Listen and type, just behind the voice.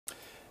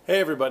Hey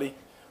everybody,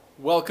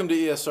 welcome to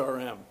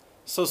ESRM.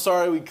 So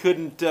sorry we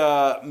couldn't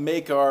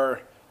make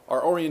our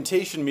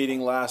orientation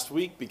meeting last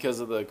week because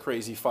of the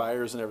crazy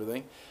fires and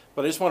everything,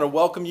 but I just want to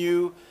welcome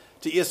you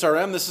to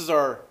ESRM. This is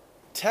our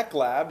tech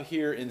lab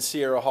here in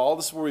Sierra Hall.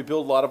 This is where we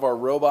build a lot of our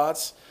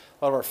robots,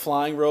 a lot of our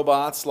flying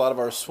robots, a lot of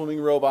our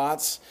swimming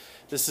robots.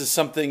 This is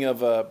something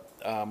of a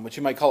what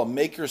you might call a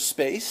maker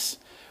space,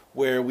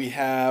 where we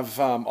have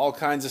all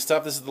kinds of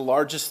stuff. This is the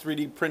largest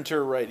 3D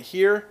printer right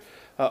here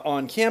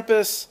on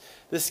campus.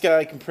 This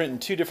guy can print in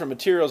 2 different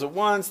materials at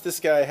once. This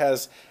guy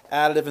has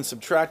additive and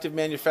subtractive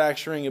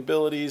manufacturing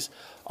abilities,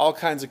 all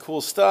kinds of cool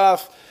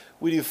stuff.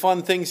 We do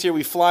fun things here.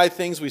 We fly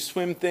things, we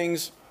swim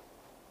things.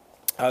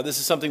 This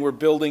is something we're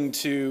building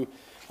to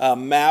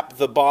map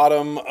the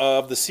bottom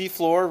of the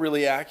seafloor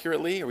really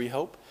accurately, or we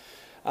hope.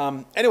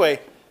 Anyway,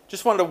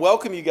 just wanted to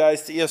welcome you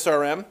guys to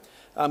ESRM.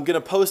 I'm going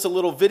to post a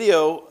little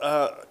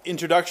video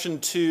introduction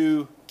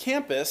to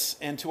campus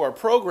and to our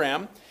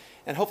program,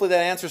 and hopefully that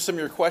answers some of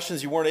your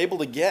questions you weren't able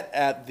to get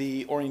at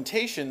the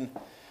orientation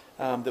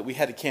that we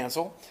had to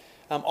cancel.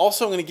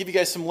 Also, I'm going to give you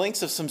guys some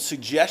links of some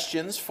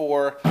suggestions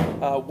for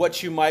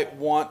what you might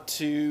want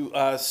to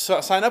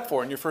sign up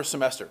for in your first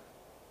semester.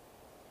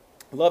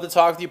 I'd love to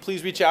talk with you.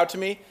 Please reach out to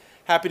me.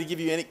 Happy to give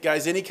you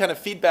any kind of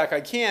feedback I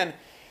can.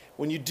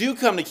 When you do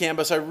come to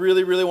campus, I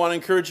really want to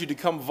encourage you to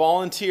come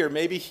volunteer,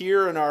 maybe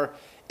here in our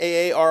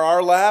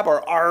AARR lab,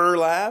 our RR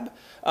lab.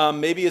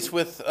 Maybe it's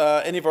with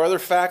any of our other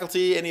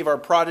faculty, any of our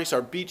projects,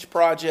 our beach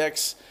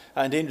projects,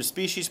 endangered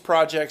species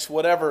projects,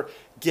 whatever.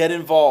 Get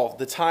involved.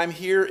 The time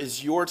here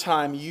is your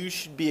time. You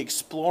should be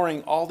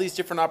exploring all these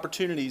different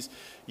opportunities.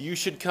 You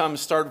should come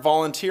start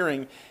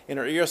volunteering in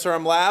our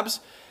ESRM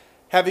labs.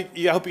 I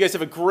hope you guys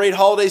have a great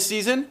holiday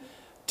season.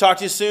 Talk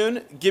to you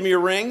soon. Give me a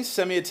ring,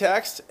 send me a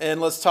text,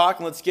 and let's talk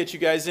and let's get you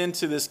guys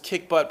into this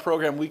kick butt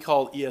program we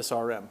call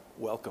ESRM.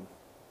 Welcome.